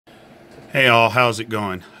Hey all, how's it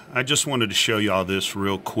going? I just wanted to show you all this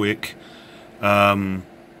real quick.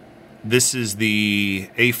 This is the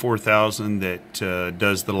A4000 that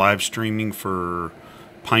does the live streaming for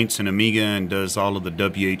Pintz&Amiga and does all of the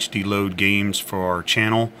WHD load games for our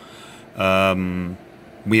channel.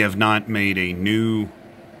 We have not made a new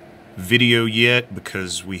video yet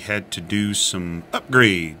because we had to do some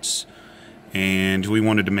upgrades. And we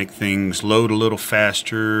wanted to make things load a little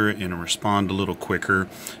faster and respond a little quicker.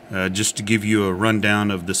 Just to give you a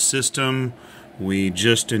rundown of the system, we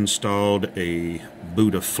just installed a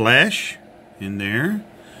boot of flash in there.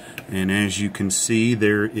 And as you can see,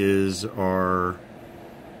 there is our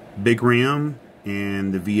big RAM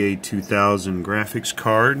and the A4000 graphics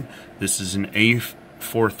card. This is an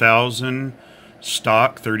A4000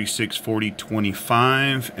 stock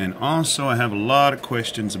 364025, and also I have a lot of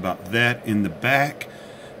questions about that in the back.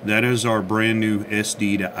 That is our brand new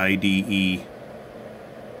SD to IDE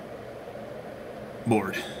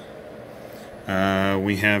board.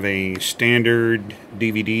 We have a standard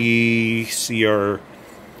DVD CRDW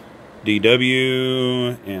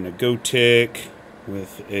and a Gotek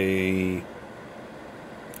with a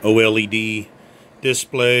OLED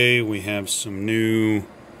display. We have some new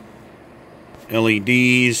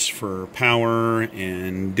LEDs for power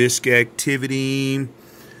and disk activity.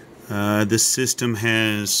 This system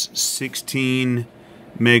has 16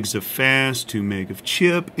 megs of fast, 2 meg of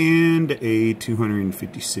chip, and a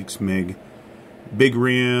 256 meg big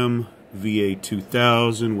RAM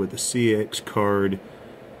A4000 with a CX card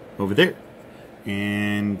over there.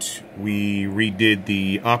 And we redid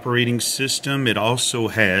the operating system. It also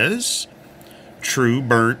has true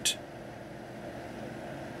burnt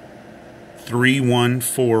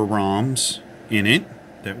 314 ROMs in it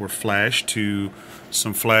that were flashed to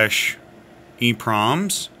some flash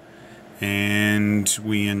EPROMs, and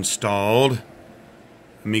we installed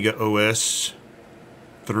Amiga OS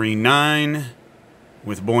 3.9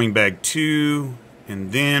 with Boeing Bag 2,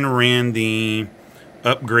 and then ran the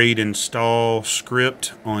upgrade install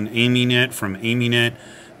script on AmiNet from AmiNet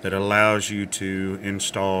that allows you to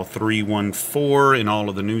install 314 and all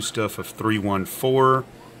of the new stuff of 314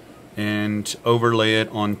 and overlay it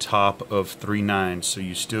on top of 3.9, so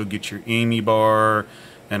you still get your AMI bar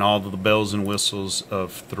and all of the bells and whistles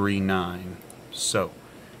of 3.9. So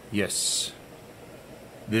yes,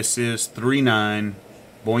 this is 3.9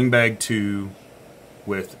 Boeing Bag 2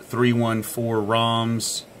 with 314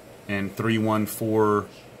 ROMs and 314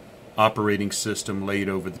 operating system laid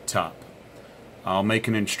over the top. I'll make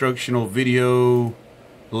an instructional video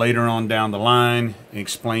later on down the line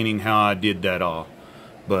explaining how I did that all.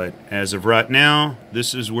 But as of right now,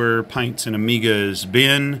 this is where Pintz&Amiga has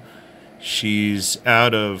been. She's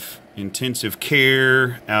out of intensive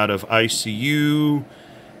care, out of ICU,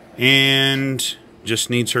 and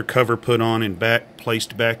just needs her cover put on and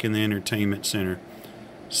placed back in the entertainment center.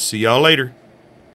 See y'all later.